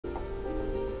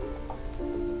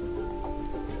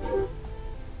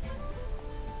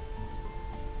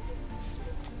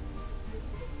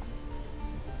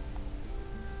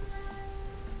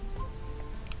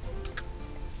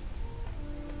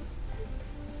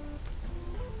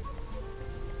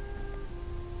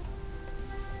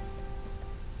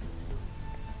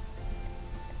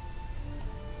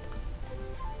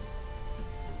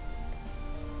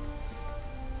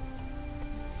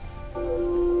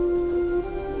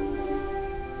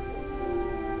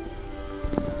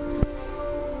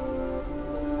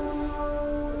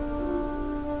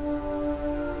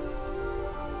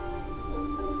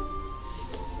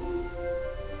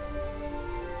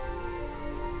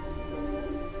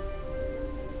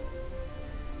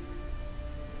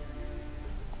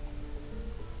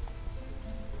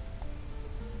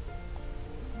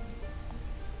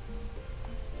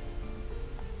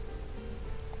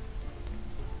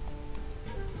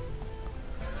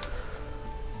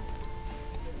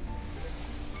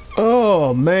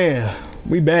Oh man,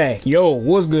 we back. Yo,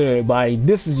 what's good everybody?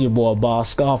 This is your boy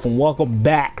Boscoff and welcome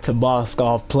back to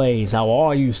Boscoff Plays. How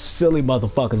are you silly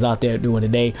motherfuckers out there doing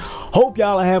today? Hope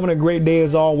y'all are having a great day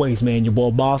as always, man. Your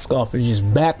boy Boscoff is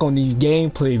just back on these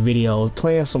gameplay videos,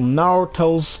 playing some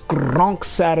Naruto Skrunk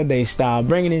Saturday style,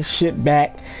 bringing this shit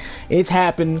back. It's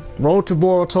happened. Road to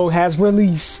Boruto has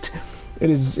released. It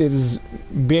has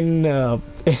been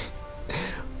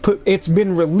it's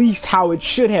been released how it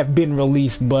should have been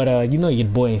released, but you know your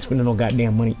boy ain't spending no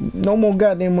goddamn money. No more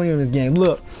goddamn money on this game.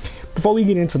 Look, before we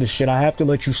get into the shit, I have to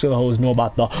let you hoes know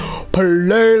about the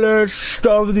playlist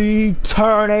of the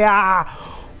eternity,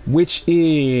 which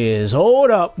is, hold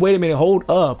up, wait a minute, hold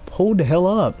the hell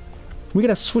up. We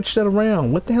gotta switch that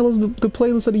around. What the hell is the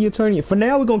playlist of the eternity? For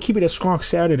now, we're gonna keep it at Skrunk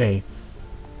Saturday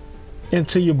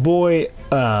until your boy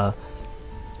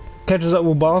catches up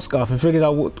with Boscoff and figures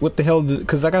out what the hell,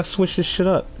 because I gotta switch this shit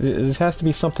up. This has to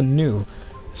be something new.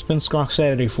 It's been Skrunk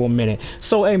Saturday for a minute.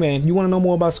 So hey man, you want to know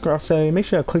more about Skrunk Saturday? Make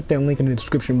sure I click that link in the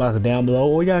description box down below,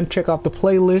 or you gotta check out the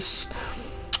playlist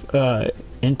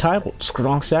entitled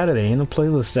Skrunk Saturday in the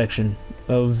playlist section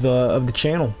of the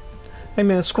channel. Hey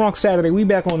man, Skrunk Saturday, we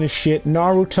back on this shit.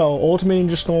 Naruto Ultimate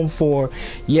Ninja Storm 4.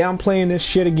 Yeah, I'm playing this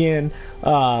shit again.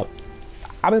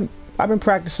 I've been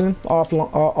practicing off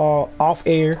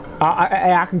air.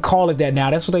 I can call it that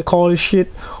now. That's what they call this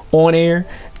shit, on air.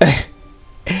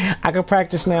 I can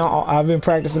practice now. I've been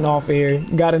practicing off air.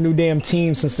 Got a new damn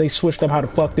team since they switched up how the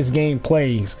fuck this game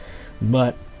plays.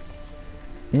 But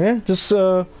yeah, just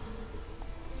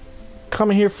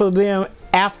coming here for the damn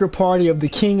after party of the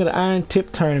King of the Iron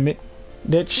Tip tournament.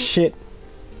 That shit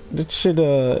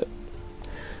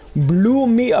blew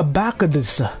me aback of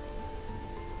this.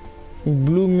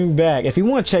 Blew me back. If you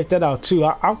want to check that out too,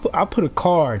 I'll put a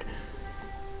card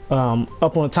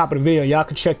up on the top of the video. Y'all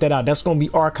can check that out. That's gonna be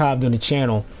archived on the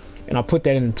channel, and I'll put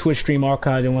that in the Twitch stream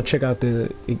archive. You want to check out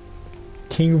the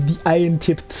King of the Iron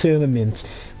Tip tournament.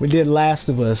 We did Last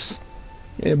of Us,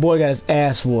 and the boy got his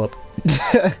ass whooped.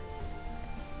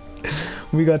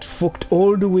 We got fucked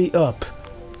all the way up,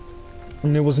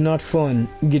 and it was not fun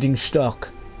getting stuck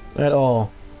at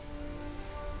all.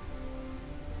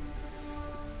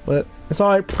 But it's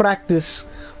alright, practice.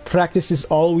 Practice is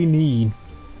all we need.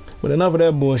 But enough of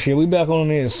that bullshit. We back on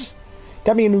this.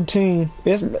 Got me a new team.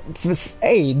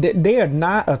 Hey, they are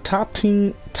not a top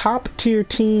tier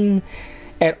team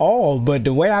at all. But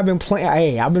the way I've been playing,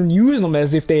 hey, I've been using them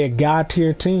as if they're a god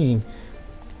tier team.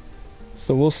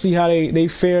 So we'll see how they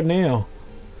fare now.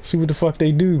 See what the fuck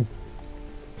they do.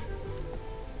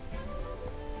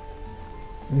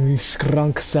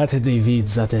 Skrunk Saturday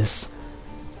vids that is.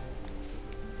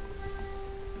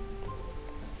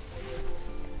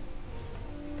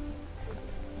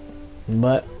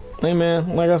 But hey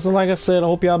man, like I said, I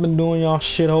hope y'all been doing y'all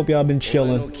shit. I hope y'all been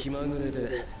chilling.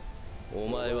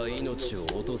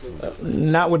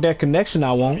 Not with that connection,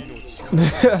 I won't.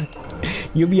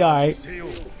 You'll be alright.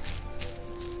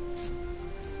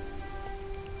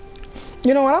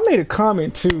 You know what? I made a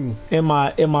comment too in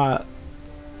my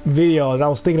videos. I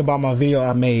was thinking about my video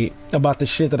I made about the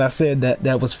shit that I said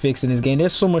that was fixed in this game.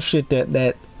 There's so much shit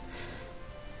that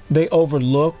they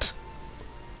overlooked.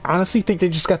 I honestly think they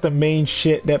just got the main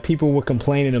shit that people were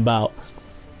complaining about,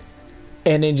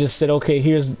 and then just said, okay,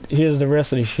 here's the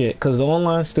rest of the shit, because the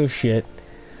online's still shit.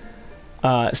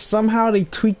 Somehow they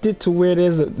tweaked it to where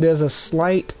there's a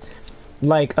slight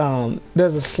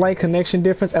connection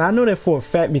difference, and I know that for a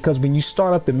fact because when you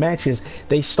start up the matches,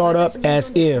 they start up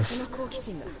as if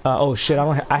oh shit,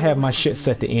 I have my shit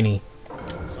set to any.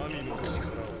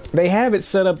 They have it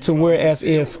set up to where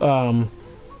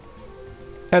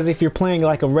as if you're playing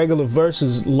like a regular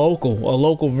versus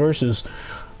local versus,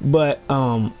 but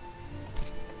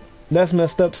that's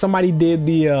messed up. Somebody did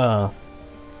the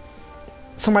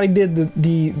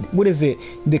what is it,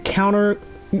 the counter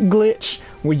glitch,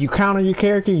 where you counter your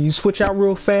character, you switch out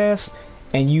real fast,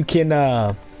 and you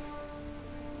can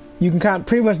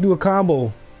pretty much do a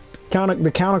combo,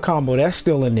 the counter combo. That's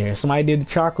still in there. Somebody did the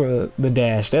chakra, the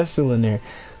dash, that's still in there.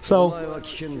 So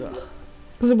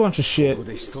there's a bunch of shit.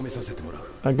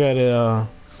 I gotta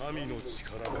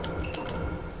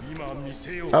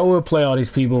I would play all these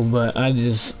people, but I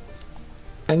need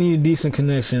a decent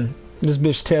connection. This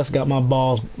bitch Tess got my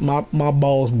balls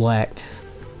black.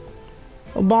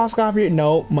 A Boscoff here?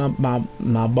 No,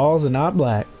 my balls are not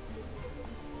black.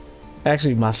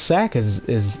 Actually, my sack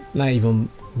is not even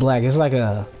black. It's like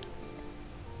a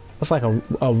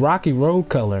rocky road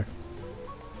color.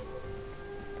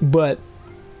 But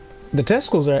the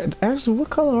testicles are actually, what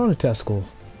color are the testicles?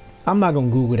 I'm not gonna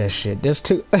Google that shit. There's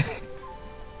too.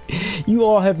 You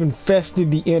all have infested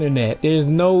the internet. There's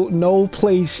no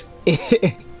place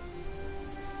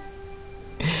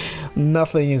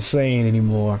Nothing insane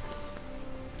anymore.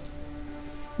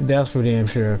 That's for damn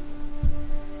sure.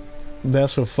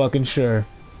 That's for fucking sure.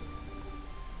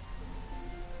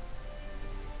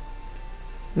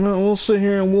 No, we'll sit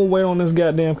here and we'll wait on this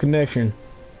goddamn connection.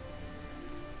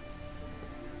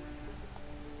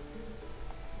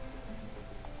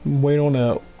 Wait on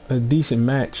a decent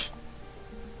match.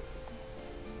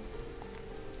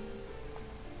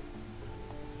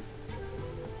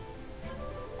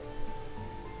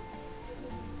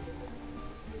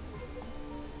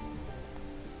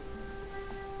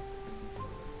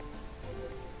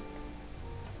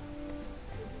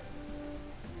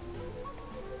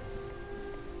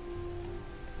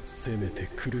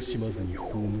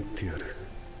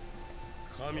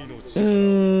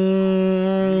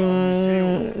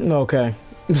 Okay.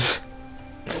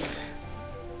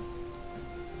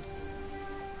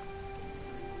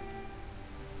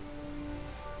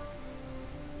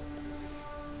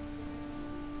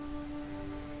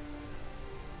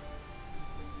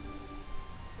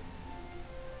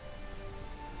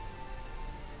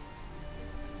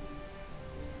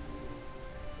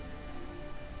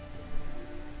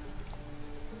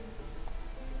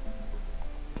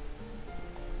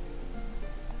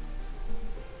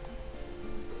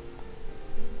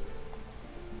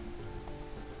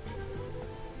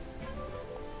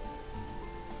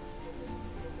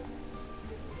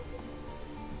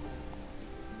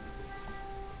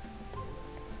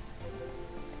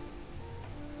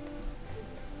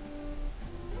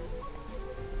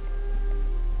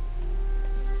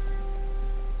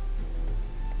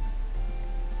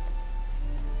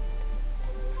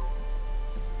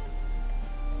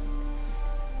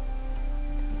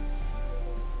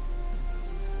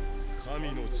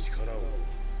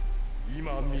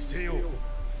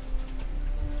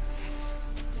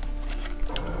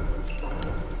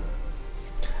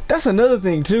 That's another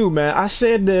thing too, man. I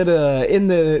said that in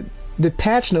the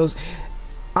patch notes,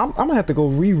 I'm gonna have to go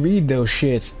reread those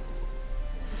shits.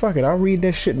 Fuck it, I'll read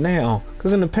that shit now.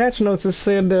 Cause in the patch notes it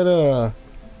said that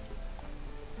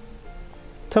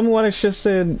tell me what it just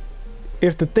said.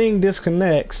 If the thing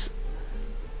disconnects,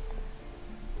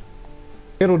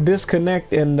 it'll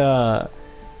disconnect and the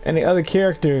other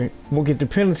character will get the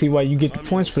penalty while you get the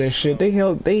points for that shit.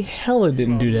 They hella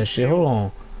didn't do that shit. Hold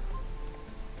on.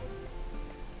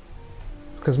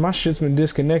 Cause my shit's been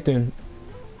disconnecting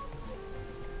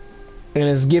and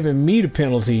it's giving me the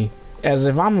penalty as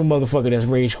if I'm a motherfucker that's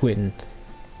rage quitting.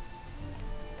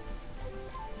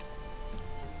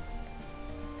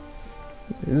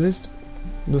 Is this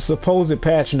the supposed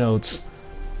patch notes?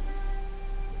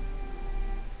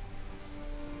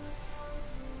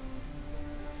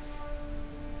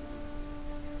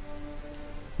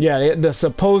 Yeah, the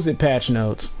supposed patch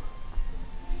notes.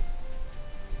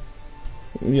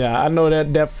 Yeah, I know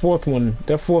that fourth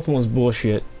one's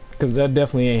bullshit, because that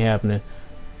definitely ain't happening.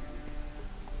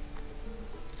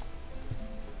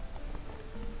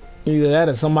 Either that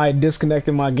or somebody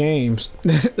disconnected my games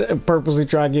and purposely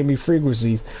try to give me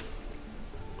frequencies.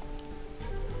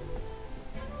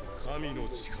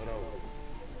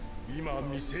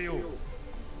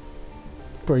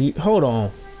 Bro, hold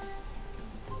on.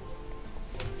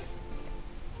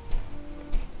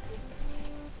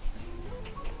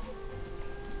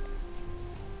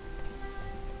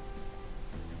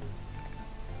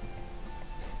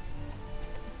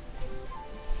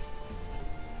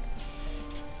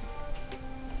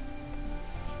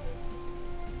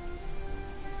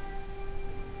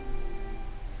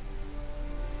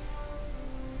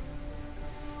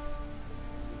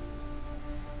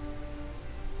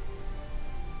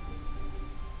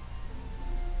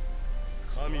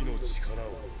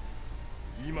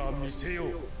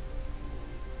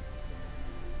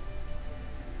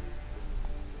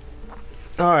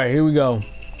 Alright, here we go.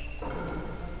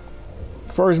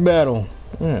 First battle.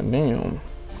 God damn.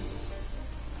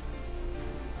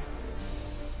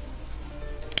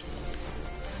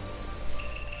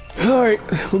 Alright,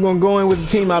 we're gonna go in with the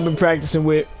team I've been practicing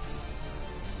with.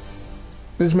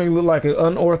 This may look like an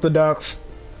unorthodox,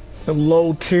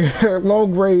 low tier, low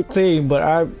grade team, but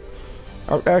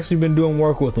I've actually been doing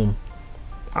work with them.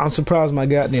 I'm surprised my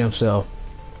goddamn self.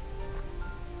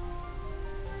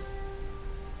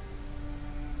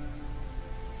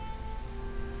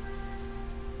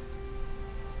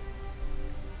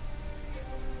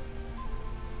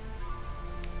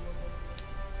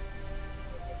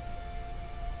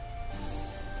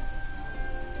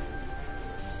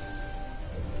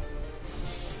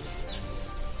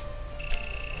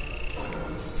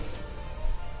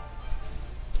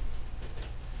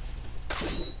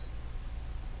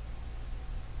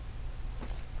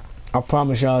 I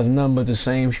promise y'all, it's none but the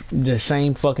same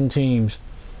fucking teams.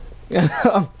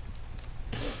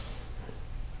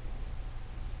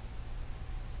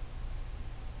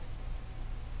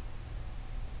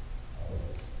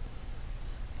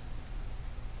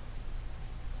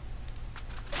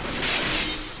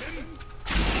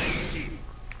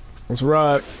 Let's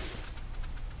ride.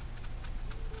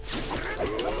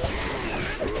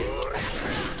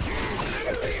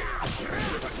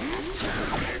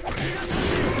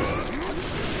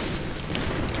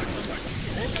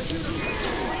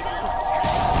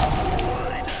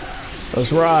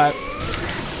 Let's ride.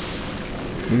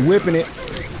 We whipping it.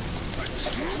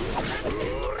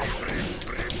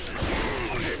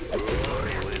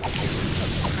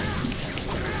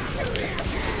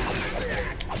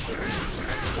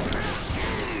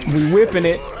 We whipping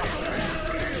it.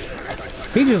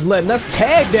 He just letting us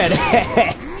tag that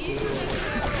ass.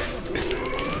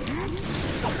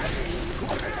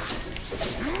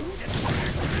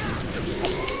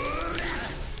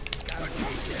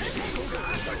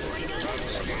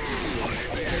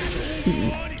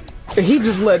 He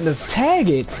just letting us tag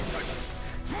it.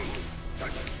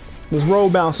 Let's roll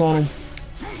bounce on him.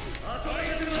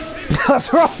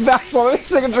 Let's roll bounce on him.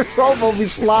 This nigga just roll be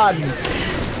sliding.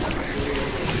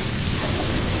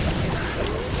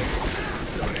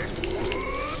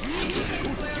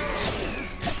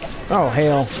 Oh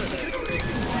hell.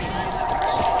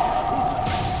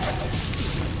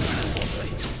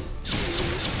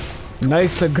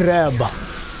 Nice grab.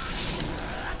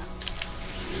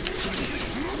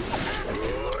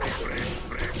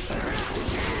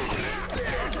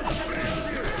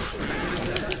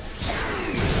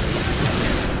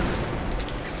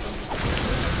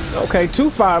 Okay, 2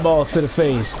 fireballs to the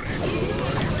face.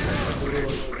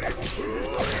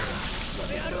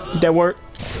 Did that work?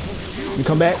 You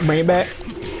come back, bring it back.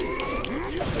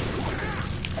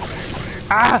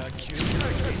 Ah!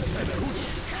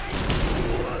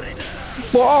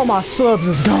 Well, all my subs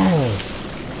is gone.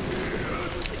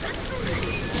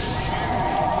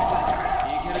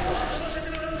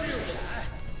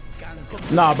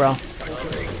 Nah, bro.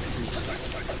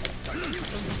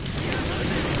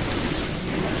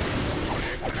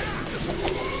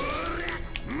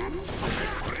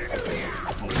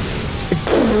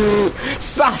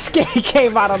 Sasuke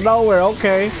came out of nowhere,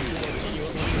 okay.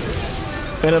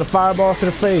 And then a fireball to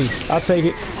the face. I'll take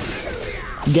it.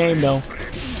 Game though.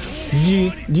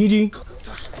 GG.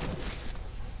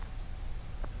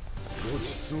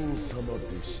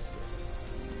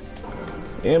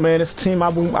 Yeah, man, it's a team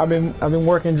I've been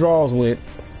working draws with.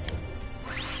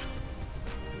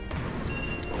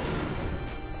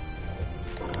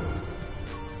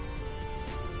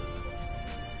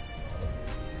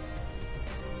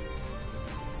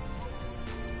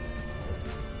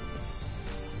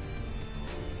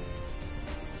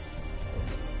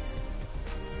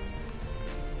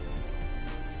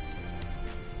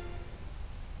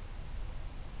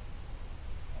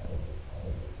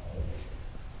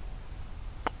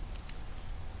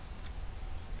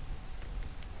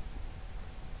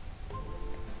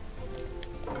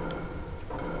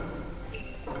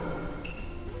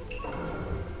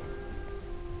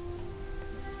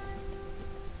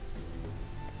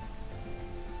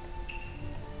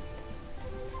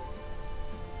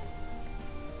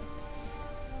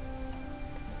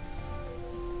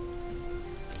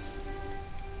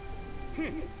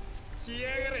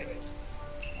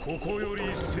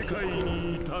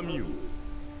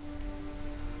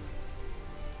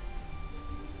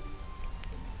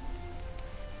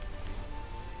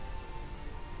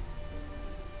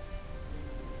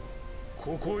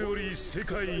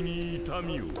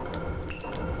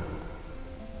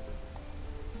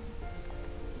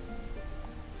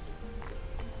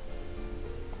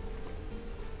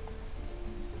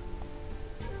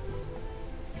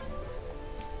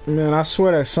 Man, I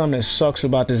swear that's something that sucks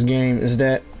about this game is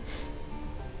that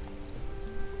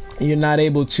you're not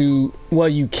able to, well,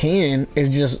 you can, it's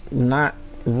just not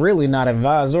really not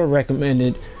advised or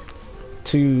recommended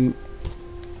to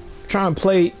try and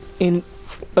play in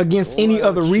against any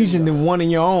other region than one in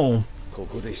your own.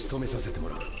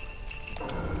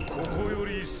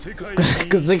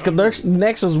 Because their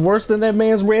next is worse than that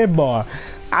man's red bar.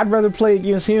 I'd rather play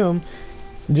against him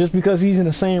just because he's in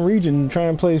the same region and try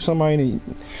and play somebody in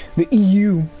the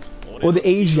EU or the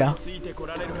Asia.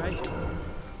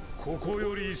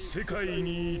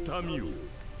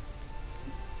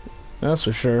 That's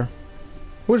for sure.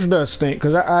 Which does stink,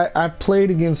 because I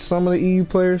played against some of the EU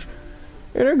players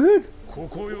and they're good.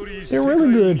 They're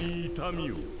really good.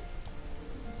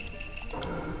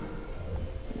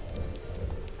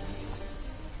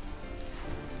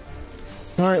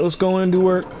 Alright, let's go in and do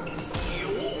work.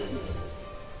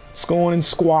 Let's go in and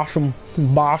squash them,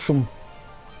 bosh them.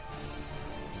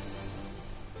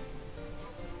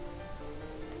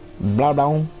 Blow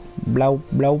down, blow,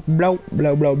 blow, blow,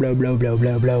 blow, blow, blow, blow, blow,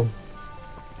 blow, blow.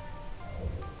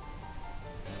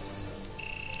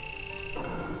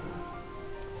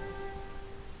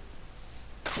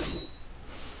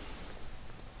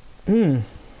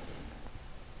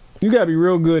 You gotta be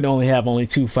real good to have only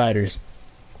 2 fighters.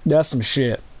 That's some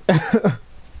shit.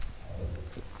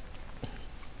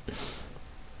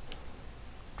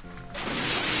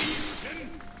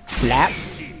 Flap.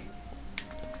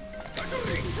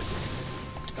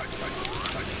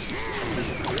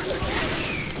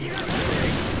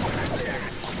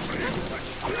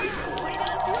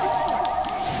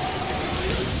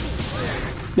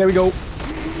 There we go.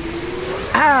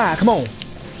 Ah, come on.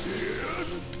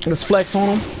 Let's flex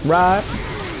on him. Ride.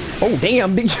 Oh,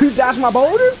 damn. Did you dodge my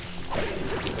boulder?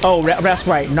 Oh, that's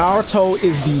right. Naruto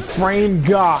is the frame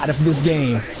god of this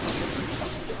game.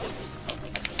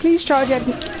 Please charge at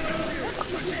me.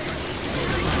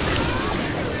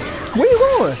 Where you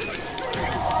going?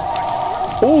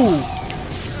 Ooh.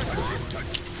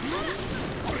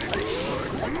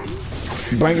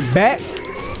 Bring it back.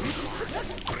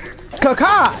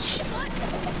 Kakash.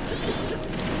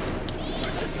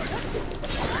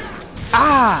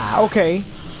 Ah, okay.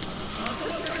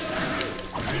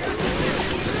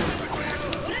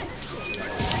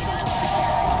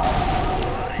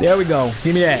 There we go.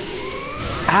 Give me that.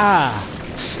 Ah,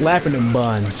 slapping them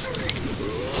buns.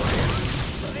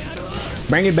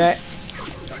 Bring it back.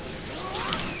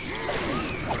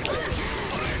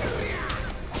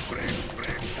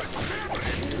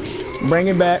 Bring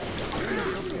it back.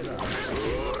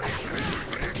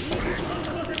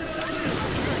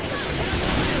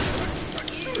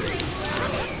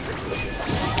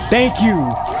 Thank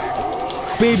you,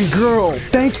 baby girl.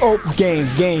 Oh, game.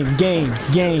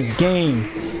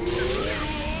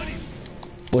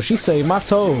 Well, she saved my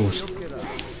toes.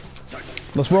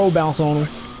 Let's roll bounce on him.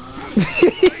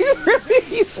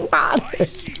 He's sliding.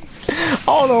 I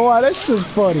don't know why, that's just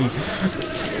funny.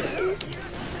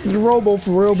 The Robo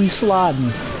for real be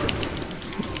sliding.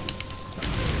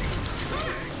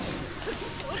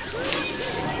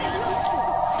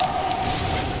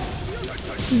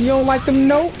 You don't like them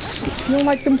notes? You don't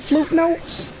like them flute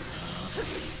notes?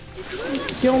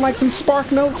 You don't like them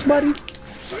spark notes, buddy?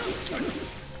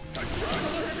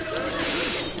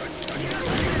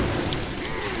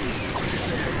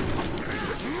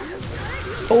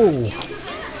 Oh.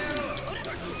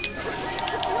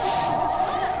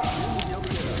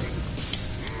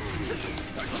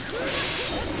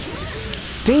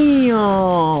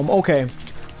 Damn. Okay.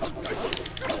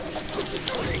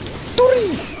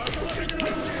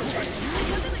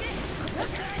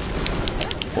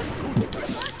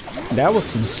 That was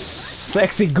some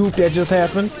sexy goop that just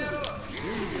happened.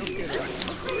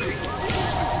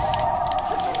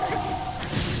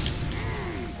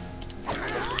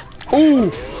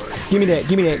 Ooh! Give me that,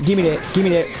 give me that, give me that, give me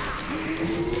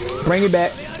that. Bring it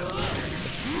back.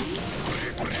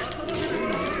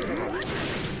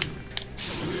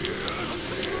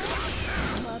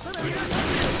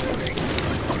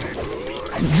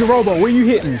 Jerobo, where you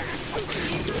hitting?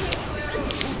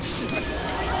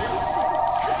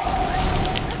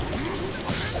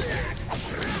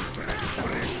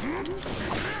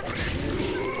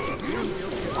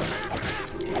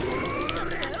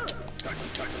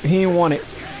 He didn't want it.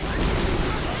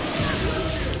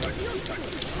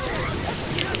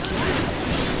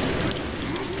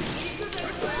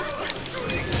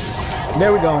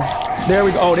 There we go. There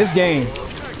we go. Oh, this game.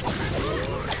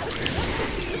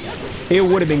 It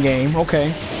would have been game.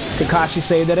 Okay. Kakashi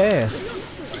saved that ass.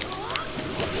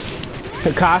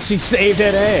 Kakashi saved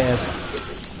that ass.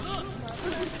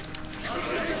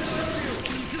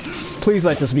 Please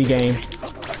let this be game.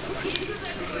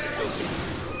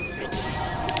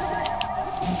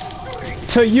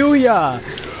 To Yuya,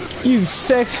 you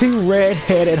sexy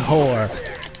red-headed whore.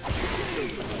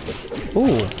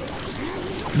 Ooh.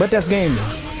 But that's game.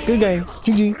 Good game.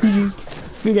 GG, GG.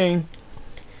 Good game.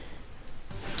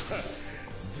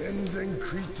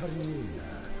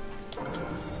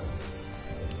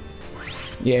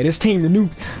 Yeah, this team, the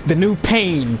new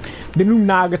Pain, the new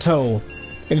Nagato,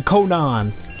 and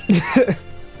Konan.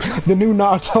 The new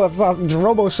Naruto assassin.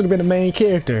 Jerobo should have been the main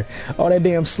character. All that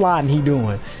damn sliding he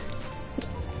doing.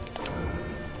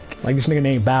 Like this nigga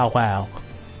named Bow Wow.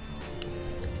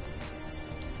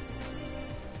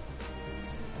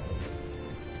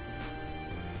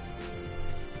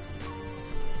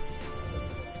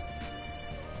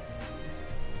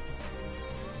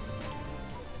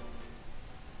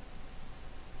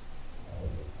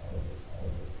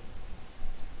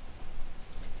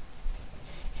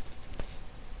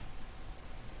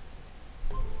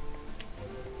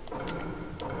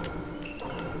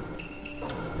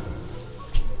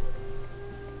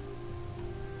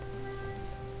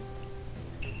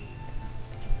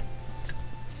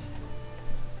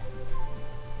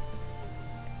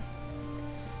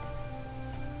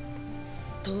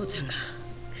 父ちゃんが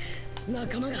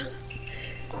仲間が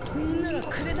みんなが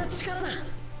くれた力だ。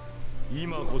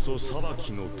今こそ裁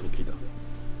きの時だ。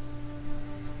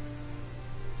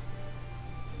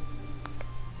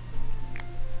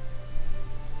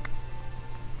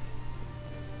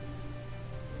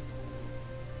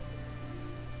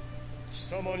貴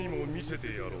様にも見せて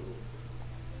やろう。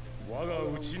我が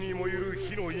内に燃ゆる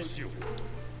火の意志を。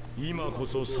今こ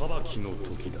そ裁きの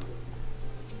時だ。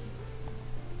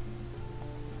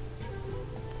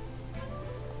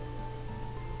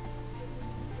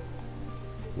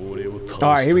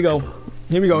Alright, here we go.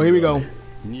 Here we go, here we go.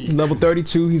 Level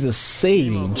 32, he's a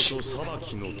sage.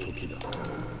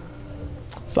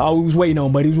 That's all we was waiting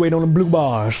on, but he was waiting on the blue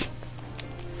bars.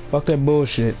 Fuck that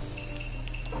bullshit.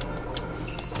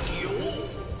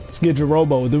 Let's get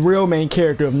Jirobo, the real main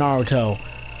character of Naruto.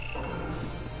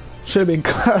 Should have been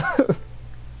cut.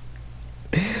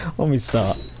 Let me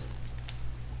stop.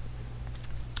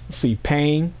 Let's see,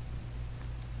 Pain,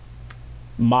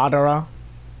 Madara,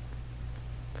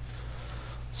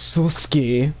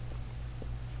 Sasuke,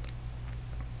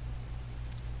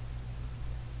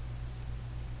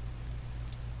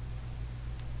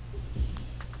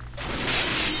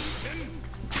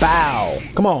 Bow.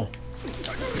 Come on.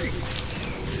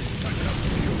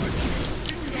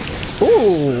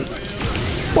 Ooh.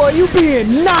 Boy, you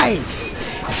being nice.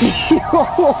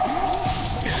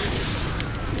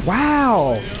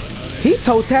 Wow. He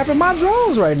toe tapping my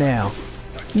drones right now.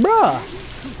 Bruh.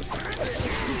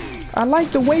 I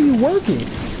like the way you work it.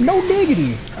 No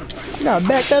diggity. You gotta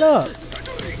back that up.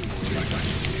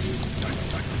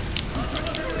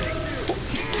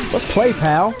 Let's play,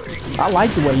 pal. I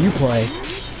like the way you play.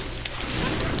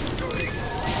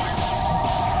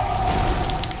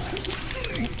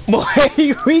 Boy,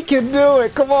 we can do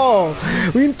it. Come on.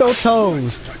 We can throw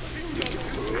toes.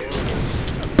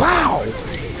 Bow.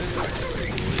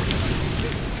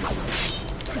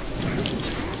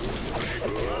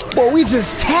 Boy, we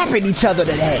just tapping each other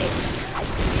today.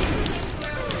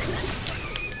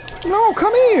 No,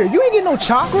 come here. You ain't getting no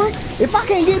chakra. If I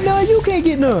can't get none, you can't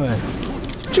get none.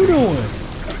 What you doing?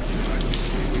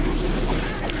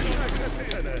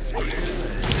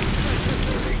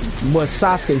 But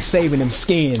Sasuke saving them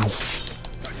skins.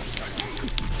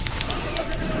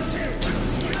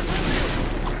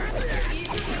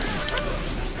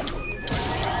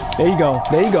 There you go.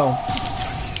 There you go.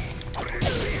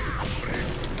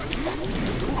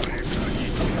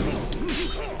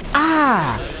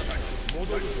 Ah!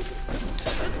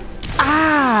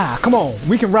 Ah! Come on,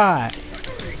 we can ride.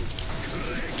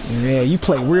 Yeah, you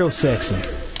play real sexy.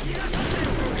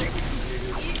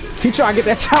 He trying to get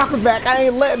that chopper back. I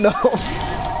ain't letting him.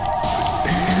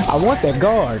 I want that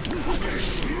guard.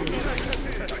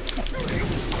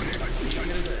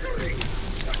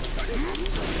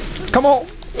 Come on.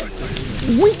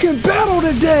 We can battle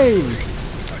today.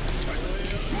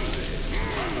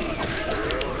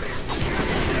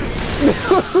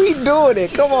 We doing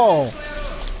it. Come on.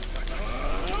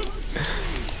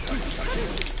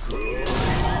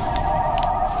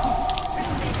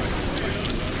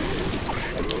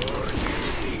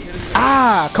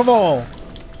 Ah, come on.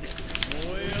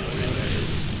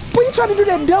 Boy, you trying to do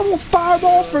that double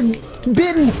fireball for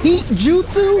forbidden heat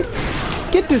jutsu?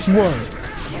 Get this one.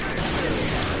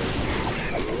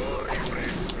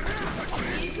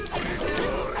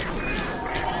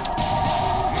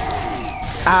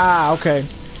 Ah, okay.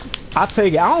 I'll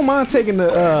take it. I don't mind taking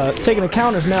the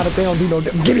counters now that they don't do no.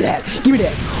 Give me that. Give me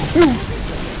that. Ooh,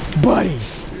 buddy.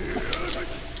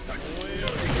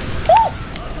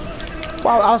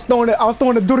 Wow, I was throwing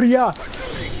the Duriya.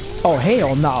 Oh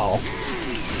hell no.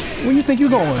 Where you think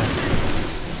you're going?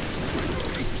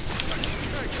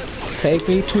 Take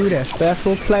me to that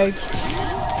special place.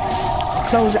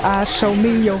 Close your eyes, show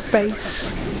me your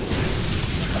face.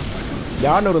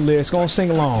 Y'all know the lyrics, gonna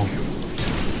sing along.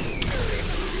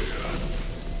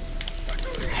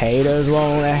 Haters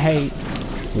wanna hate,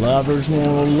 lovers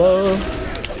wanna love.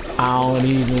 I don't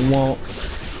even want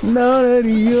none of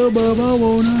the above, I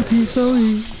want a piece of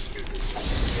you.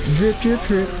 Drip, drip,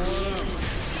 drip.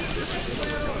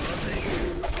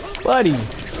 Buddy.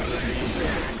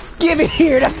 Give it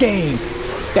here, that's game.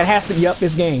 That has to be up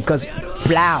this game, cause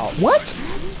blow. What?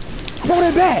 Throw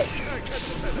that back.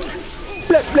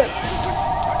 Blip, blip.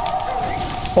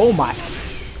 Oh my.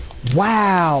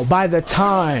 Wow, by the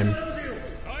time.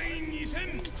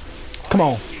 Come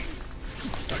on.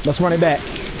 Let's run it back.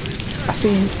 I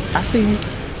see you. I see you.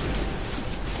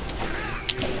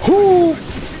 Who?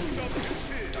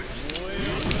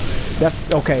 That's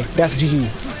okay. That's GG.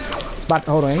 But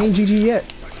hold on, ain't GG yet.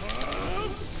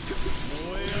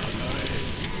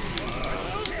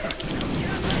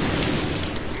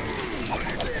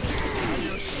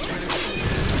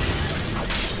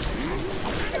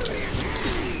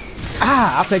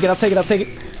 Ah, I'll take it, I'll take it, I'll take it.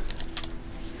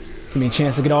 Give me a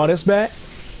chance to get all this back.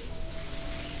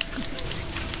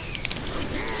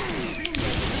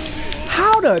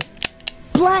 How the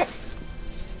black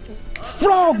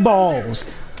frog balls?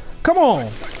 Come on.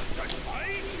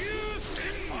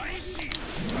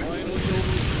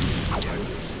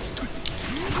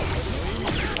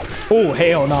 Oh,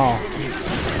 hell no.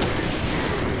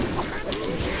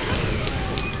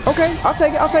 Okay, I'll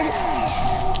take it, I'll take it.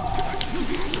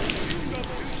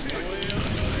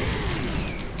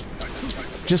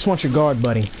 Just want your guard,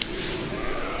 buddy.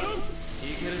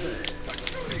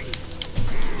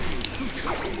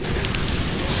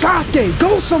 Sasuke,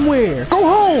 go somewhere! Go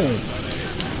home!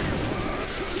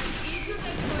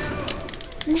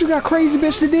 What you got, crazy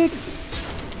bitch to dig?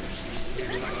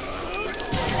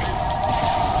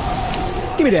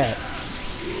 Give me that.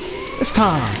 It's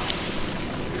time.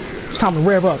 It's time to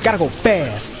rev up. Gotta go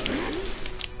fast.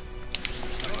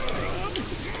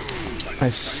 I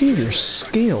see you're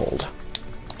skilled.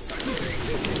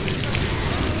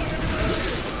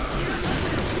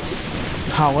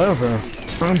 However,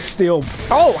 I'm still...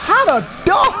 Oh, how the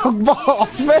dog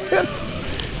balls, man!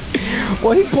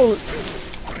 Well, he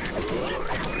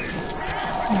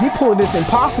pulled this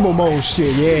impossible mode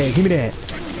shit. Yeah, give me that.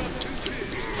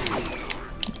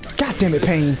 God damn it,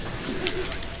 Pain.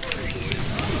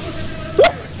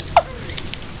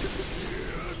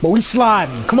 But we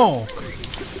sliding. Come on.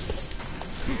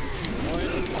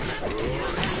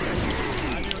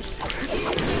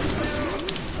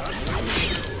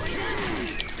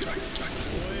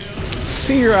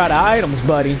 See, you're out of items,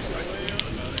 buddy.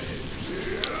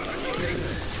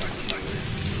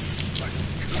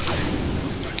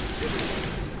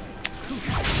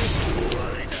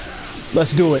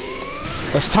 Let's do it.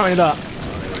 Let's turn it up.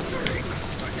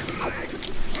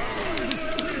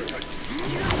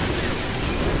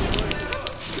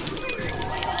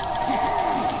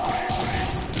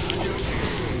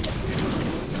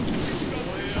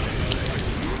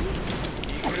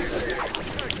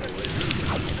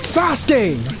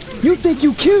 Sasuke! You think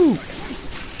you cute?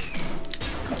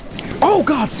 Oh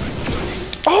god!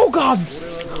 Oh god!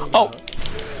 Oh!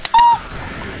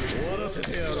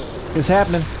 It's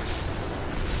happening.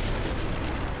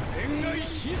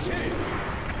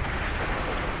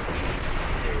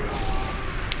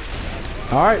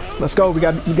 All right, let's go. We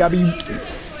gotta be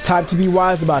time to be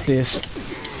wise about this.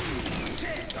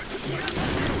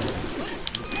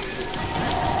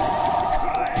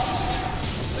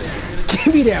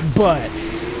 Give me that butt.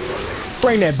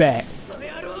 Bring that back.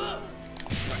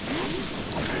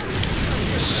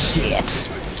 Shit.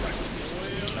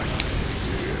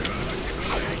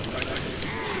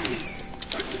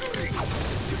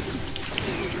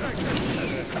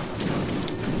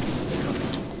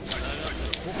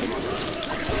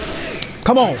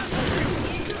 Come on.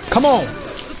 Come on.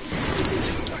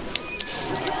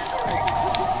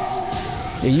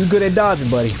 Yeah, you good at dodging,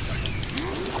 buddy.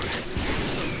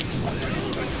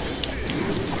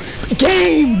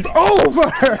 Game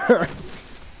over!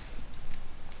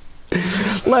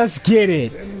 Let's get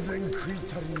it.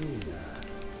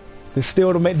 There's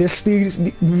still the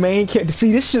main character.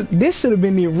 See, this should have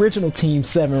been the original Team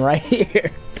 7 right here.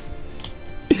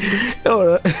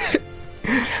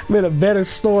 Been a better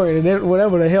story than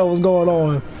whatever the hell was going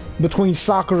on between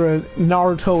Sakura,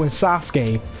 Naruto, and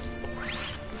Sasuke.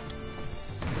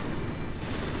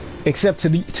 Except to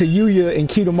Yuya and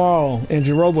Kitamaro and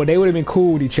Jirobo, they would have been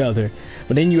cool with each other.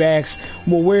 But then you ask,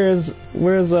 well, where's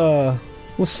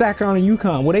Sakura and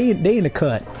Yukon? Well, they in the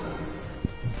cut.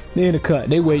 They in the cut.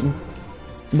 They waiting.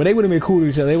 But they would have been cool with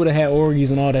each other. They would have had orgies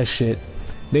and all that shit.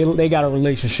 They got a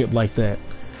relationship like that.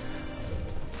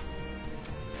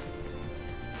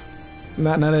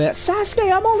 Not none of that.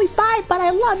 Sasuke, I'm only 5, but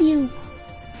I love you.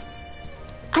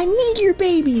 I need your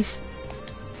babies.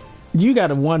 You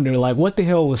gotta wonder, like, what the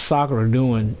hell was Sakura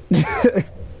doing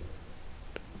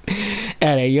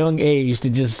at a young age to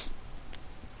just...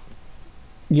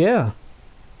 Yeah.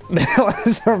 That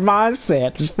was her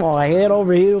mindset. Just fall head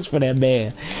over heels for that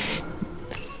man.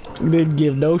 Didn't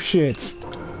give no shits.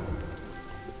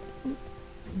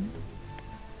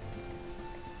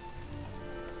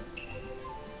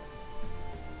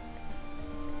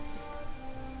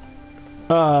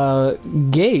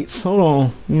 Gates, hold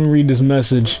on. Let me read this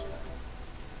message.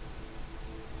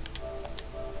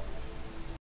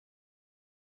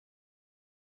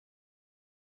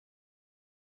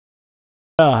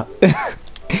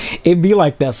 It be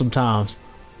like that sometimes.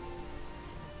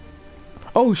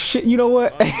 Oh shit, you know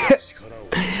what?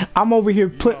 I'm over here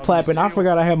plip-plapping. I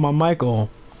forgot I had my mic on.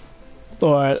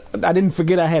 Or I didn't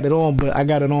forget I had it on, but I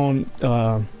got it on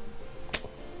the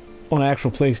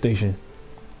actual PlayStation.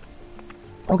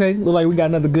 Okay, look like we got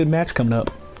another good match coming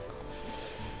up.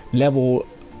 Level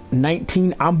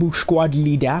 19 Ambush Squad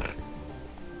Leader.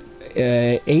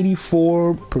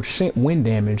 84% wind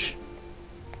damage.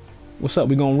 What's up?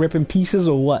 We gonna rip in pieces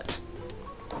or what?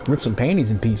 Rip some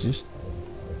panties in pieces.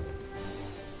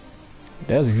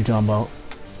 That's what you're talking about.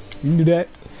 You can do that.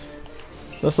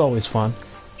 That's always fun.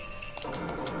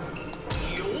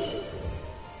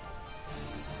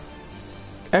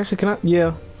 Actually, can I?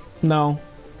 Yeah. No.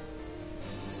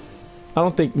 I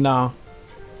don't think. Nah.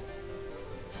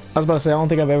 I was about to say, I don't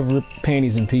think I've ever ripped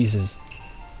panties in pieces.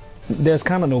 There's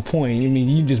kind of no point. I mean,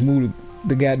 you just move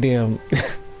the goddamn...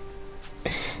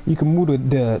 you can move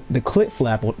the clit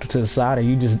flap to the side, or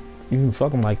you can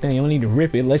fuck them like that. You don't need to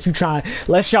rip it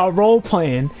unless y'all role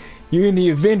playing. You're in the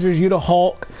Avengers, you're the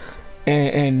Hulk,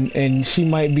 and she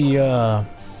might be, I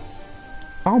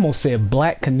almost said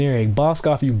Black Canary.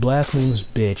 Boskoff, you blasphemous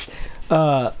bitch.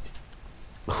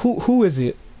 Who is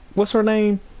it? What's her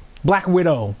name? Black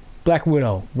Widow. Black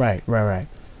Widow. Right.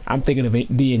 I'm thinking of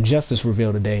the Injustice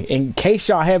reveal today. In case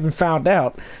y'all haven't found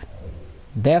out,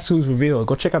 that's who's revealed.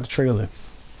 Go check out the trailer.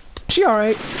 She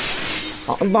alright.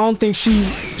 I don't think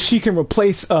she can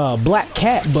replace Black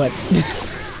Cat, but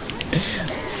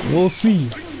we'll see.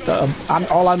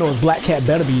 All I know is Black Cat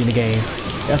better be in the game.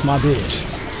 That's my bitch.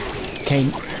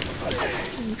 Can't.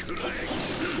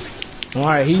 All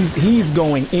right, he's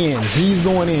going in. He's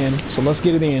going in. So let's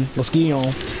get it in. Let's get it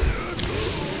on.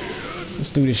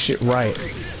 Let's do this shit right.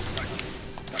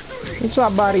 What's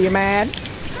up, buddy? You mad?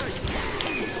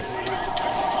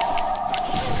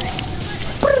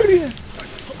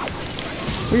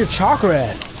 Where's your chakra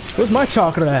at? Where's my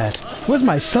chakra at? Where's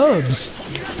my subs?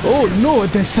 Oh no,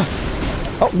 there's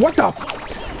oh, what the?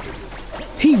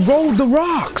 He rolled the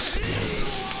rocks.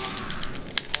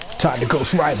 Time to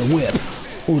Ghost Ride the whip.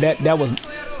 Ooh, that was.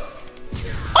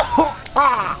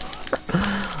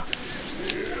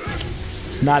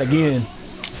 Not again.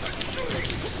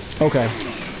 Okay.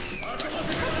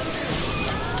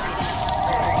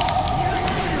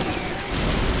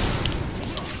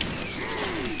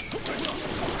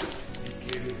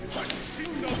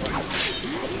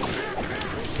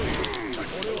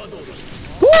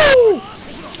 Woo!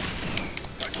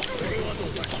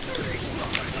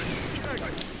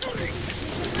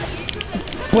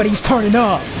 But he's turning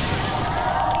up.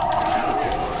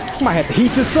 I might have to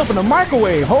heat this up in the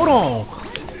microwave. Hold on.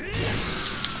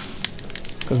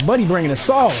 Cause Buddy bringing the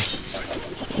sauce.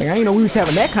 Like, I didn't know we was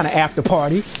having that kind of after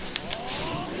party.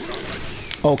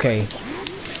 Okay.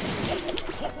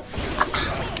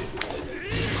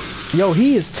 Yo,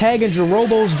 he is tagging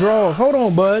Jerobo's draws. Hold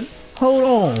on, bud. Hold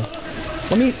on.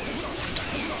 Let me...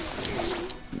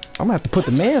 I'm gonna have to put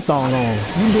the man thong on.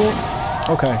 You doing?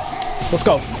 Okay. Let's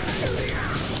go.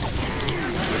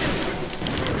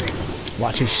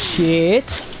 Watch your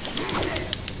shit.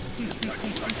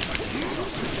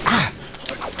 Ah.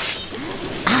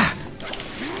 Ah.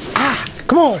 Ah.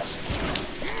 Come on.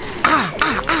 Ah.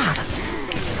 Ah. Ah.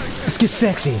 Let's get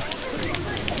sexy.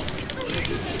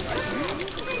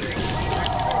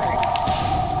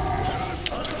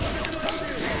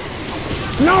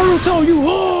 Naruto, you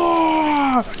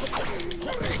whore!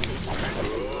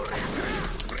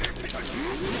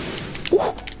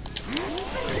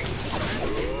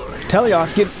 Tell y'all,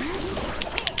 it's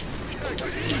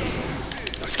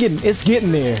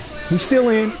getting there. We still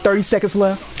in. 30 seconds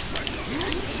left.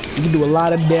 We can do a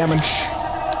lot of damage.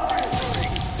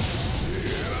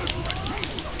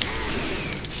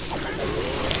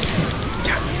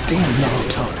 God damn,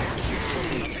 Naruto.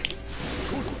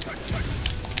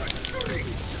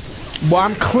 Boy,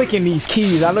 I'm clicking these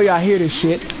keys. I know y'all hear this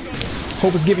shit.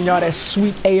 Hope it's giving y'all that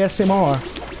sweet ASMR.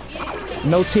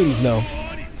 No titties, though.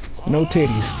 No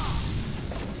titties.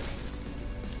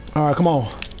 Alright, come on.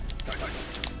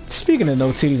 Speaking of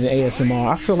no titties and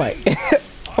ASMR, I feel like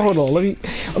hold on, let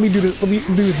me do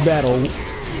this battle.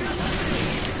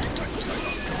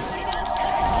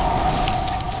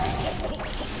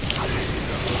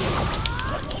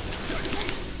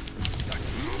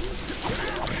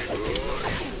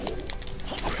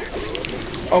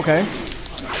 Okay.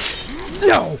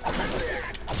 Yo!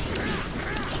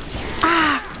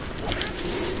 Ah!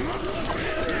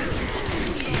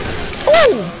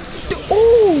 Ooh!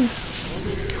 Ooh!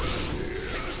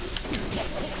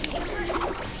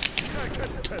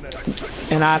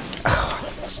 And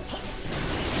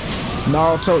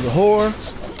Naruto the whore.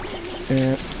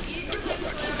 And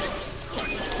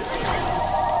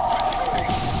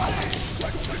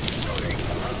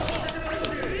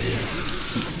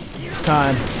it's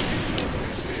time.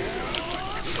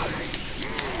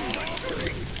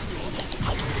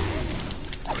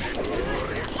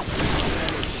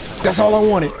 That's all I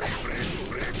wanted.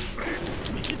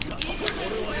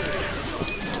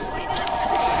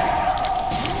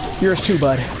 Yours too,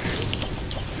 bud.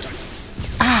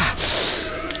 Ah!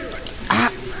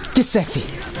 Ah! Get sexy.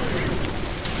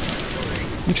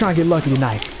 You trying to get lucky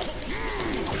tonight.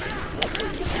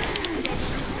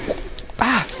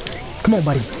 Ah! Come on,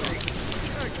 buddy.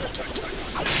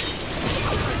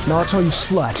 Naruto, you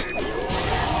slut.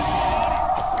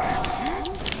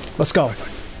 Let's go.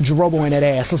 Jerobo in that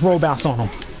ass. Let's roll bounce on him.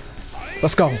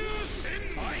 Let's go.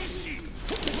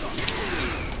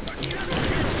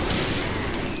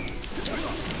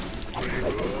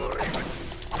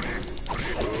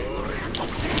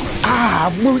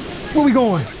 Ah, where we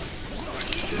going?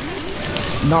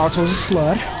 Naruto's a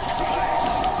slut.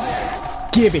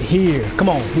 Give it here. Come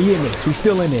on, we in this. We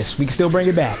still in this. We can still bring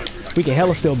it back. We can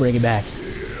hella still bring it back.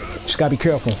 Just gotta be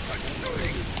careful.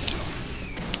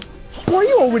 Boy,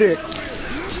 you over there.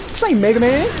 This ain't Mega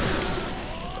Man.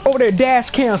 Over there dash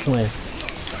canceling.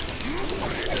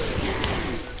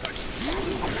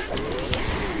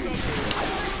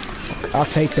 I'll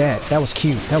take that. That was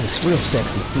cute. That was real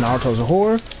sexy. Naruto's a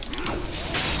whore.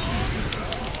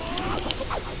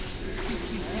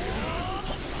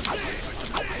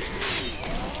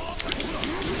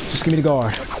 Just give me the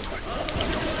guard.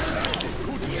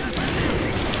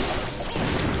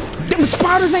 Them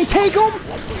spiders ain't take him.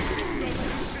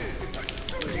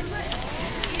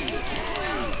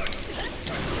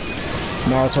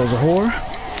 Naruto's a whore.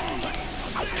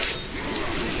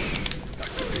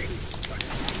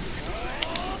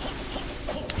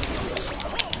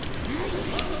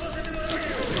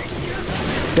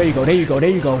 There you go, there you go, there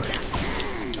you go.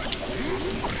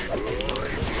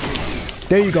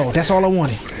 There you go, that's all I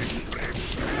wanted.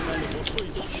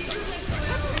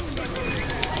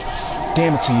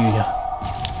 Damn it to you, yeah.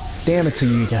 Damn it to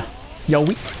you, yeah. Yo,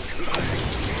 we...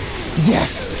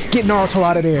 Yes! Get Naruto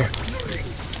out of there.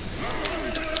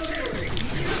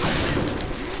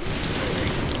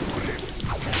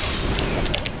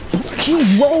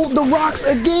 He rolled the rocks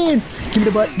again! Give me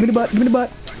the butt, give me the butt, give me the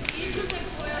butt.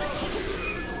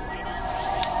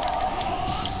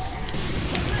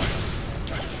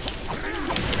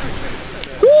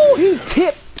 Woo! He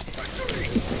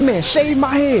tipped! Man, shaved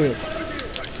my head.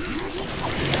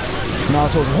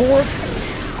 Naruto's a whore.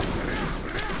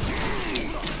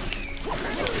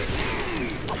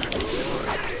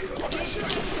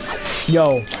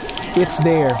 Yo, it's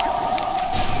there.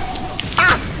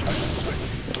 Ah!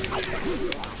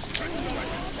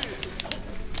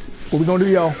 What we gonna do,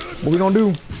 yo? What we gonna do?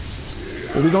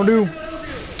 What we gonna do?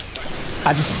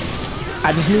 I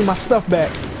just need my stuff back.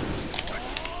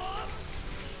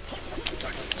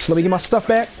 So let me get my stuff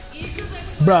back.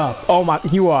 Bruh, oh my,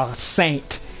 you are a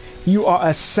saint. You are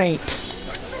a saint.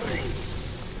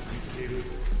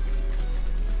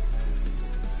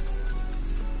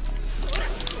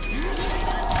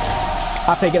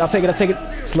 I'll take it, I'll take it, I'll take it.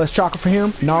 So let's chocolate for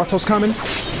him. Naruto's coming.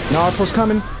 Naruto's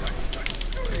coming.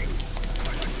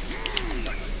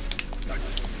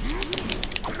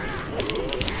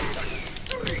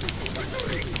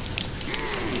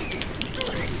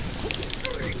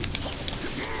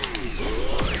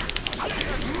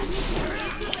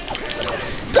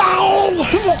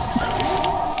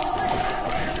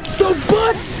 The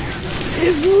butt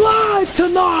is live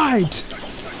tonight.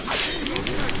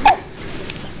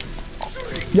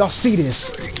 Y'all see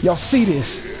this? Y'all see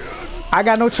this? I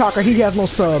got no chakra. He has no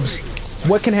subs.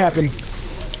 What can happen?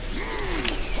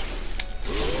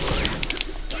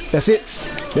 That's it.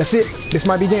 That's it. This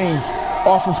might be game.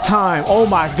 Off of time. Oh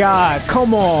my god.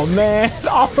 Come on, man.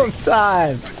 Off of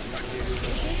time.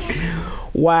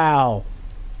 Wow.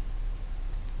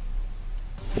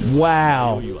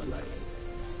 Wow.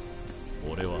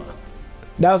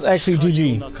 That was actually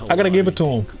GG. I gotta give it to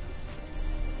him.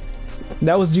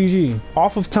 That was GG.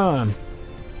 Off of time.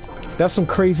 That's some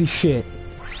crazy shit.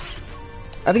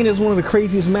 I think that's one of the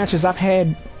craziest matches I've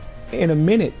had in a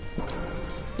minute.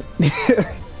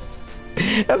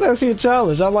 That's actually a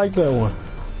challenge. I like that one.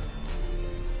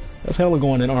 That's hella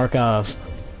going in archives.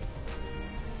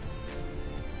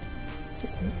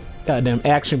 Goddamn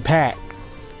action packed.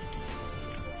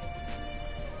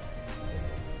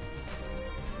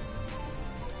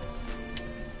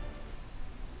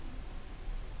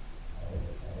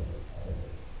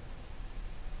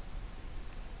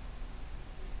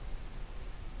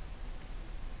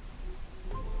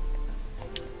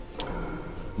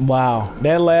 Wow,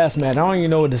 that last match, I don't even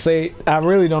know what to say. I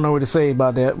really don't know what to say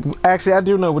about that. Actually, I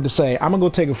do know what to say. I'm gonna go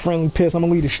take a friendly piss. I'm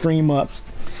gonna leave the stream up.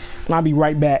 And I'll be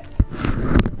right back.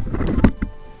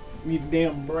 Need a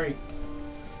damn break.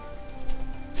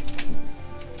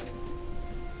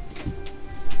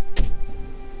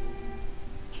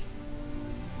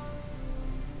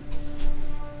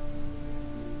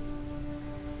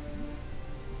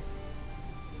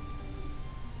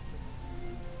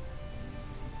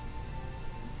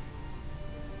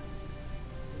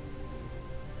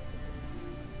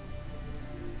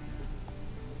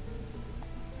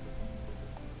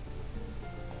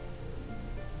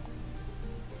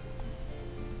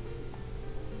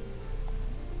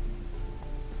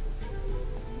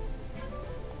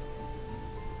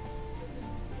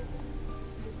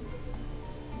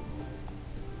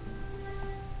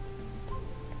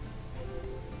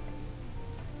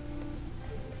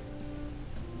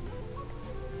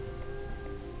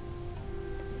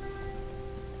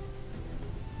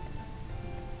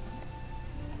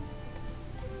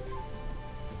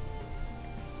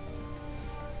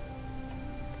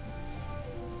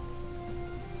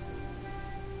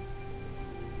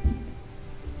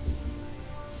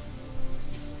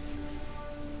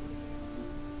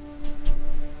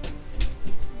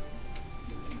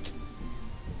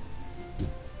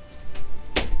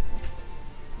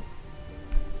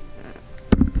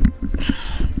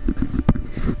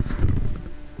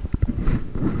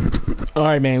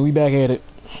 Alright, man, we back at it.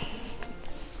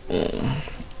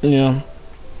 Yeah.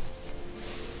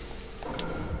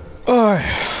 Alright.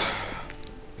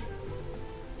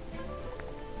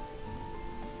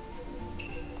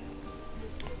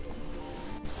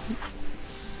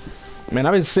 Man,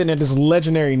 I've been sitting at this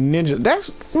legendary ninja.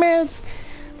 That's, man,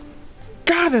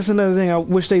 God, that's another thing I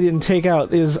wish they didn't take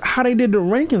out, is how they did the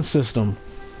ranking system.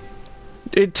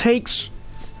 It takes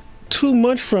too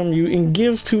much from you and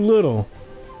gives too little.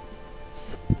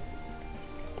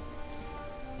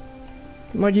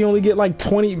 Like you only get like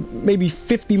 20, maybe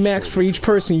 50 max for each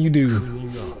person you do.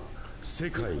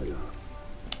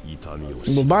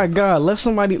 But by God, let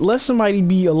somebody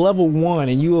be a level 1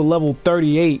 and you a level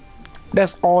 38.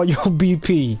 That's all your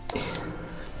BP.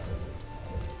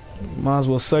 Might as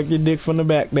well suck your dick from the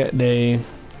back that day.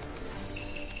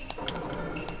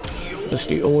 That's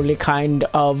the only kind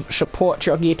of support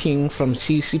you're getting from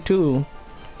CC2.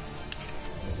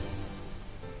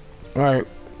 Alright,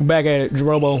 back at it,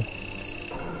 Jerobo.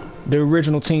 The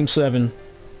original Team 7.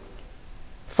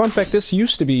 Fun fact, this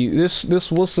used to be,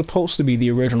 this was supposed to be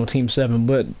the original Team 7,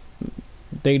 but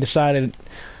they decided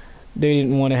they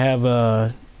didn't want to have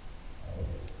a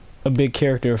big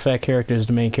character, a fat character as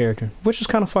the main character, which is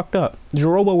kind of fucked up.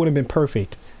 Jerobo would have been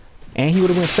perfect. And he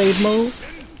would have been save mode?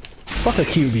 Fuck a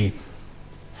QB.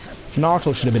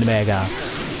 Naruto should have been the bad guy.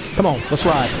 Come on, let's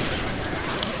ride.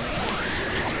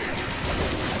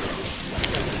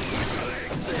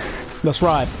 Let's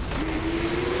ride.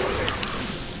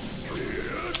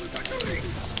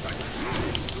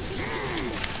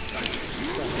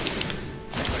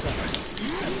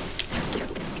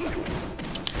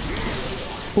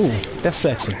 Ooh, that's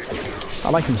sexy. I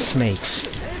like them snakes.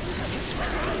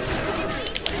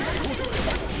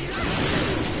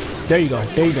 There you go,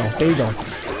 there you go, there you go.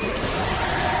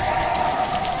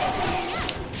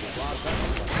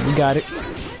 We got it.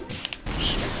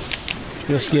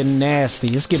 It's getting nasty.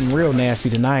 It's getting real nasty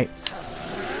tonight.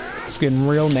 It's getting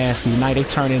real nasty tonight. They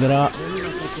turning it up.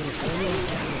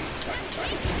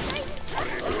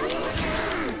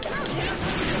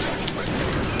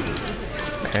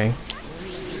 Okay.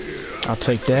 I'll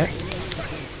take that.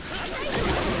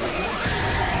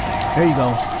 There you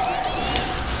go.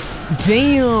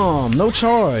 Damn! No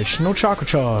charge. No chakra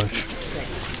charge.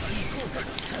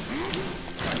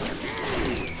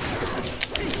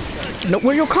 No,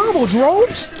 where your combos,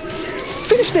 Robes?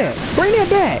 Finish that. Bring that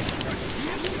back.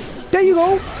 There you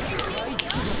go.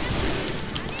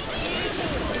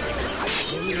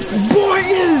 Boy,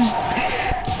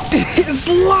 it's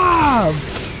live.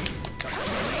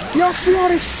 Y'all see all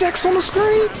this sex on the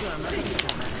screen?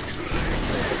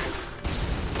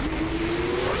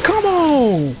 Come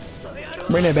on.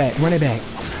 Bring that back. Run it back.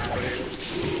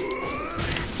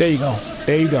 There you go.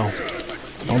 There you go.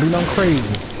 Don't do nothing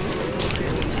crazy.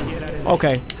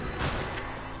 Okay.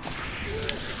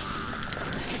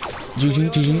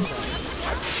 GG, GG.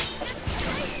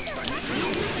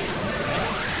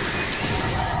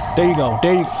 There you go.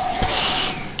 There you go.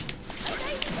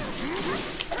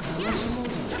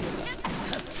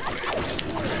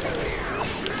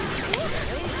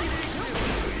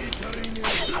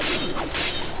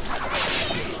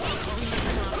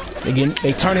 Again,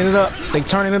 they turning it up. They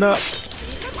turning it up.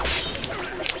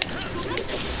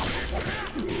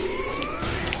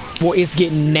 Boy, it's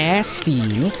getting nasty.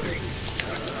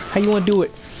 How you wanna do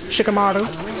it? Shikamaru?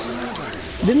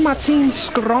 Didn't my team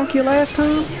skronk you last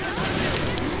time?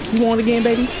 You want it again,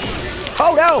 baby?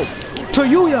 Oh no!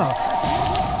 Toyuya!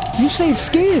 You saved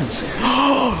skins!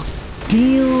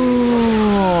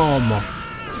 Damn!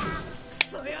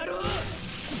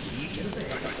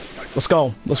 Let's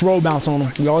go. Let's roll bounce on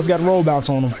them. We always got to roll bounce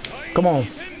on them. Come on.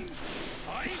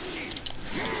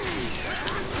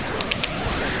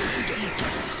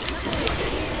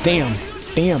 Damn.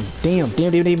 Damn. Damn.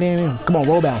 Damn. Damn. Damn. Damn. Come on,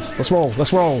 roll bounce. Let's roll.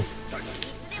 Let's roll.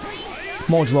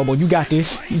 Come on, Drobo. You got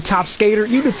this. You top skater.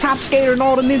 You the top skater in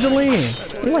all the ninja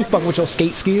land. You ain't fucking with your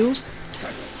skate skills.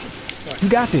 You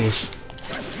got this.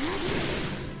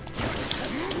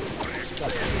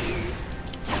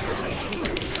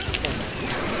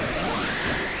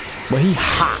 But he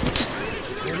hopped.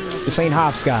 This ain't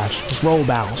hopscotch. It's roll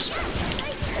bounce.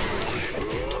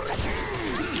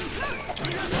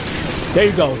 There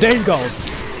you go. There you go.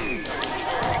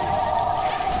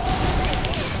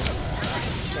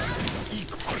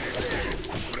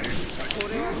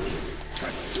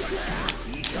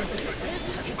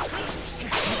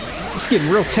 It's getting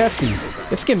real testy.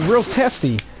 It's getting real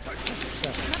testy.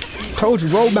 Told you,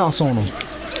 roll bounce on him.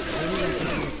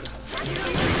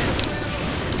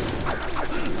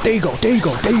 There you go, there you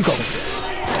go, there you go.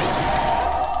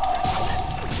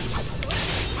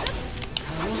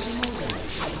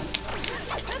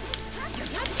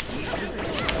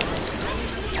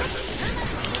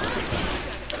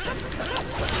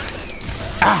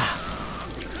 Ah!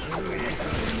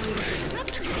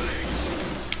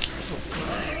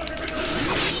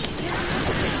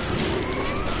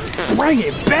 Bring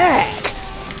it back!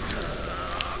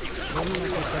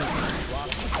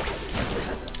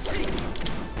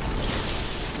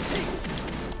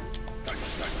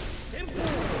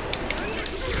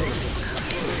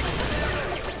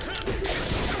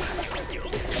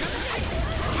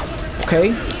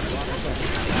 Okay.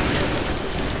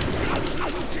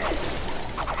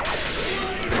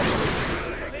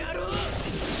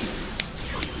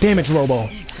 Damage Robo.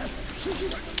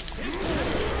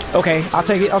 Okay, I'll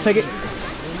take it. I'll take it.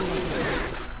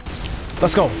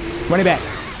 Let's go. Run it back.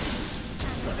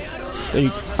 There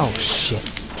you, oh shit.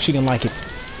 She didn't like it.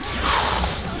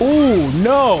 Ooh,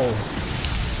 no.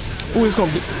 Ooh,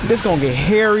 this gonna get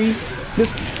hairy.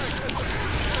 This.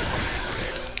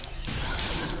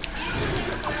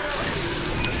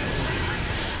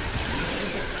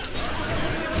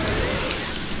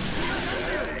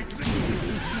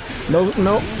 No,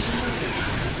 no.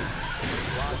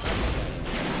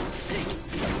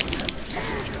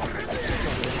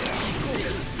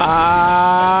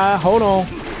 Hold on.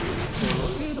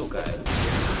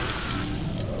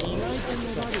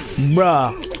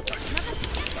 Bruh.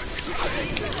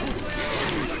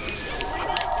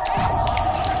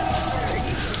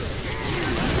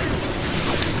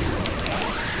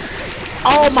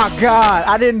 Oh my god,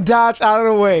 I didn't dodge out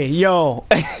of the way, yo.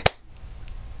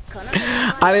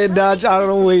 I didn't dodge out of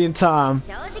the way in time.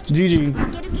 GG.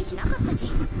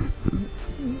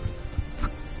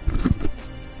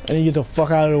 I need to get the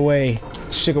fuck out of the way.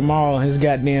 Shikamaru and his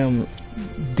goddamn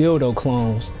dildo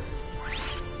clones.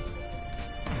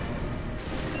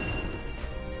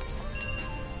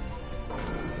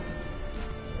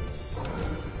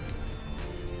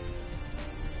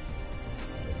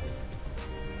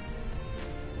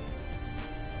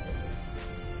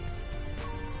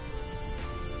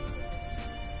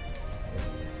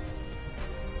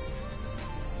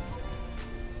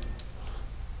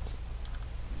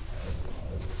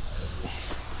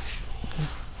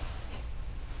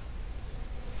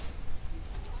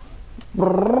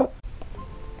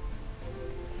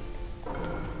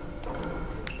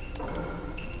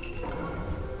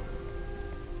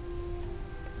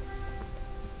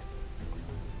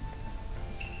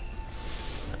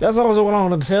 That's what I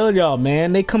want to tell y'all,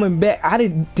 man. They coming back.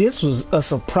 This was a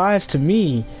surprise to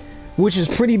me, which is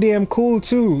pretty damn cool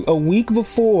too. A week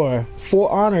before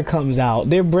For Honor comes out,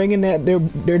 they're bringing that.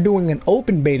 They're doing an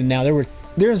open beta now.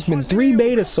 There's been 3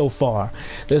 betas so far.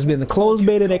 There's been the closed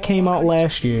beta that came out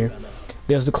last year.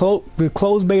 There's the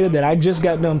closed beta that I just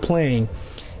got done playing,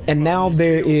 and now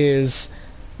there is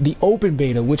the open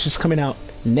beta, which is coming out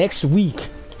next week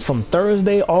from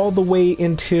Thursday all the way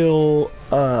until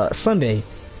Sunday.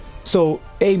 So,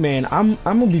 hey man, I'm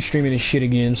gonna be streaming this shit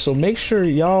again. So make sure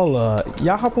y'all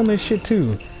hop on this shit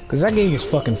too, cause that game is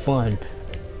fucking fun.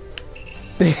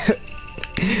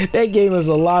 That game is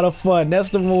a lot of fun.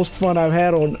 That's the most fun I've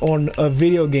had on a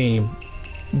video game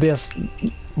that's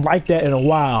like that in a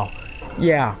while.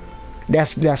 Yeah,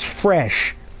 that's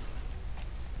fresh.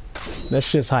 That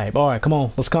shit's hype. All right, come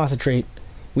on, let's concentrate.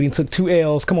 We took 2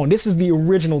 L's. Come on, this is the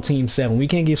original Team 7. We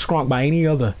can't get skronked by any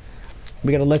other.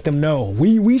 We gotta let them know.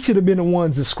 We should have been the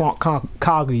ones that skronk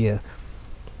Kaguya.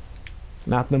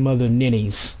 Not them other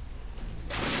ninnies.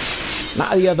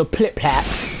 Not the other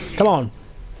plip-plaps. Come on.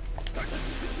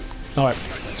 Alright,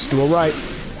 let's do it right.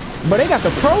 But they got the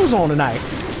pros on tonight.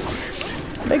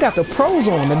 They got the pros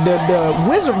on. The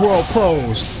Wizard World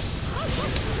pros.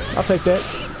 I'll take that.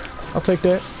 I'll take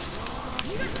that.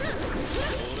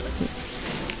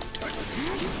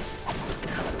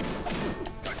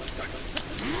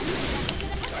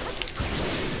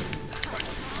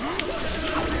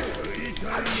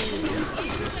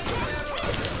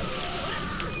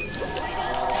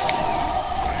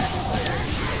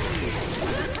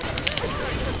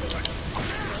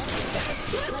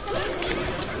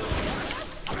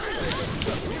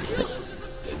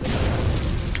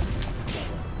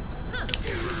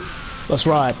 Let's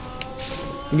ride.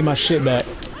 Get my shit back.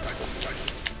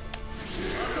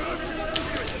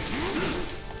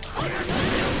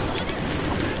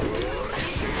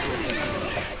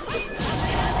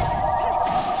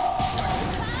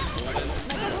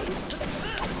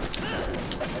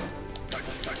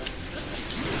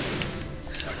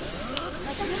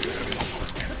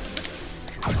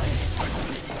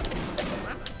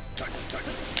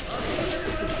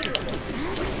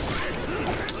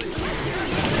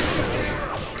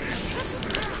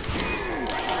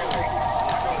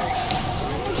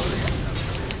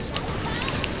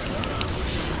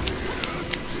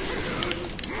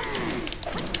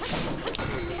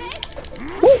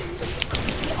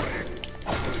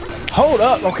 Hold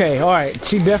up. Okay, alright.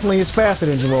 She definitely is faster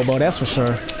than Jirobo, that's for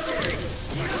sure.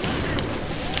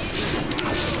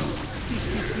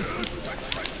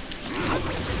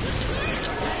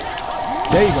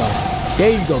 There you go.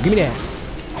 There you go. Give me that.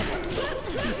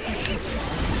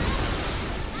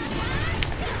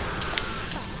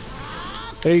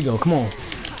 There you go. Come on.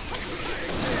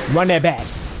 Run that back.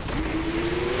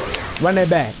 Run that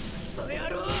back.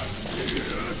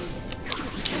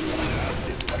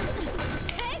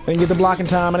 I didn't get the blocking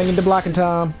time. I didn't get the blocking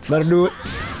time. Let her do it.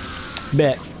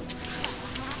 Bet.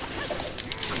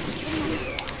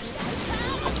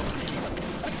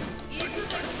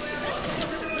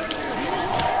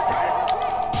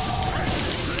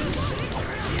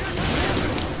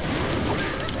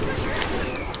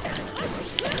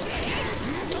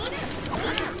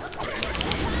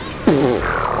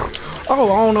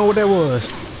 Oh, I don't know what that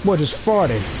was. Boy, just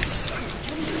farted.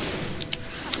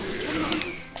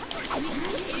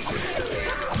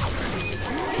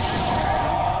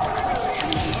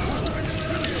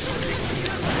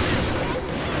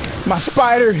 My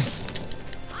spiders!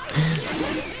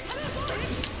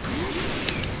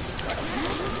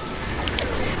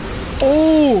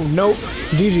 Oh, nope.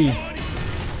 GG.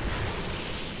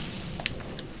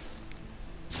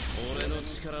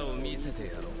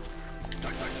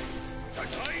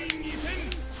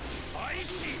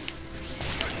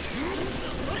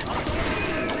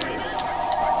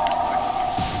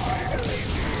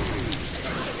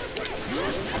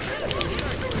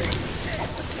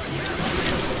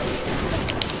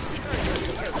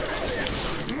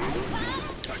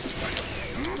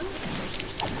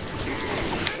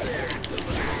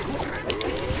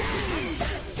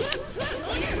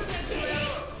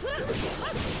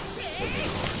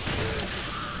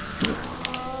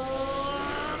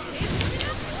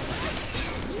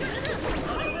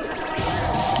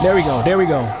 There we go, there we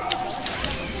go.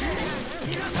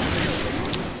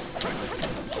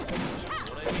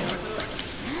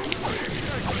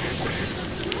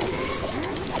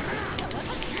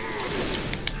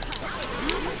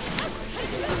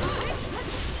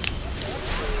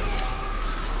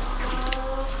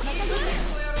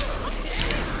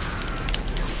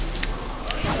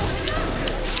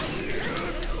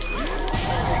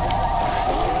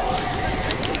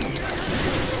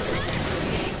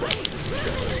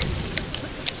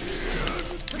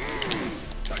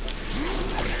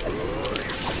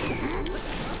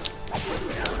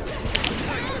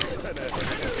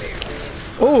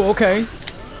 Oh, okay.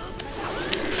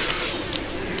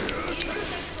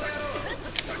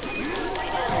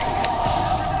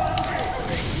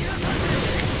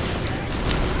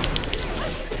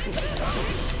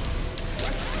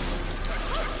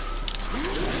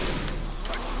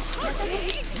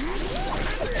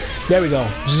 There we go.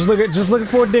 Just looking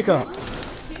for a dick up.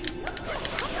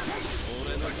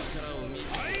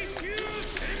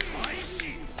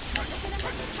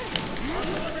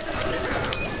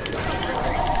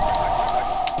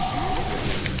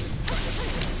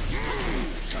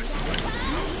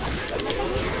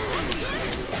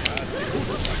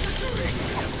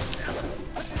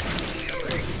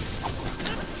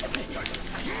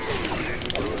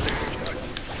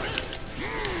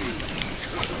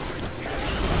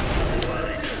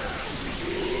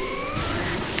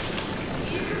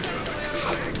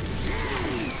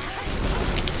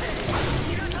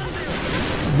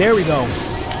 There we go.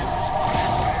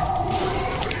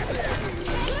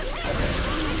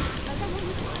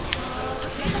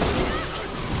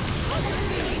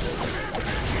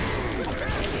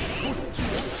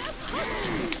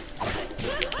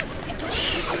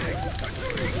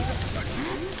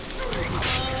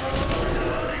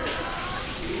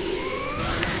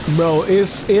 Bro,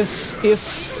 it's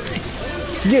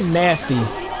getting nasty.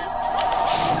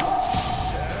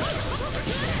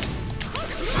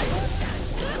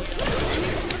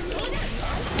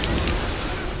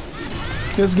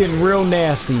 It's getting real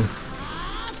nasty.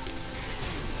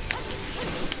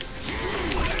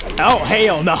 Oh,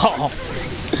 hell no.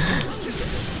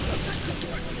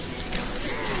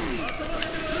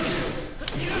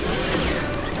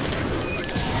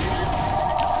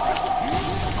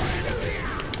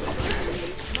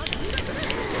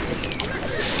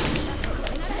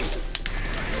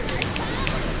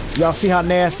 Y'all see how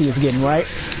nasty it's getting, right?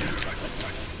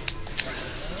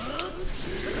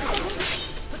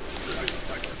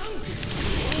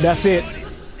 That's it.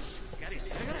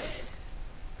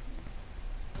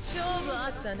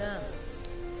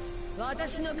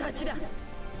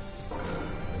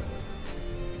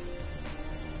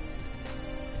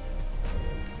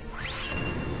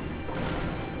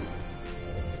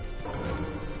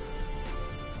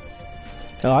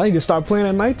 Oh, I need to start playing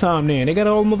at nighttime then. They got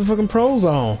all motherfucking pros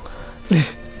on.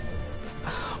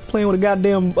 Playing with a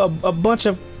goddamn a bunch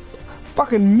of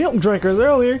fucking milk drinkers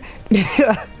earlier.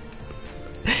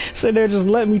 So they're just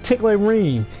letting me tickle a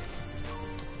ream.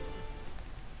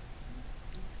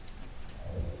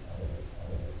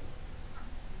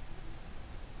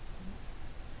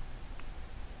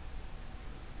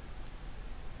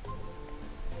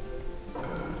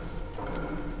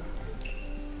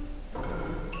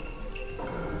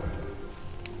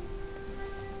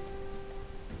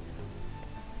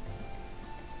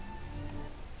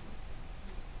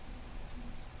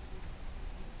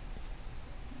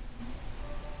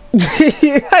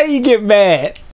 How you get mad?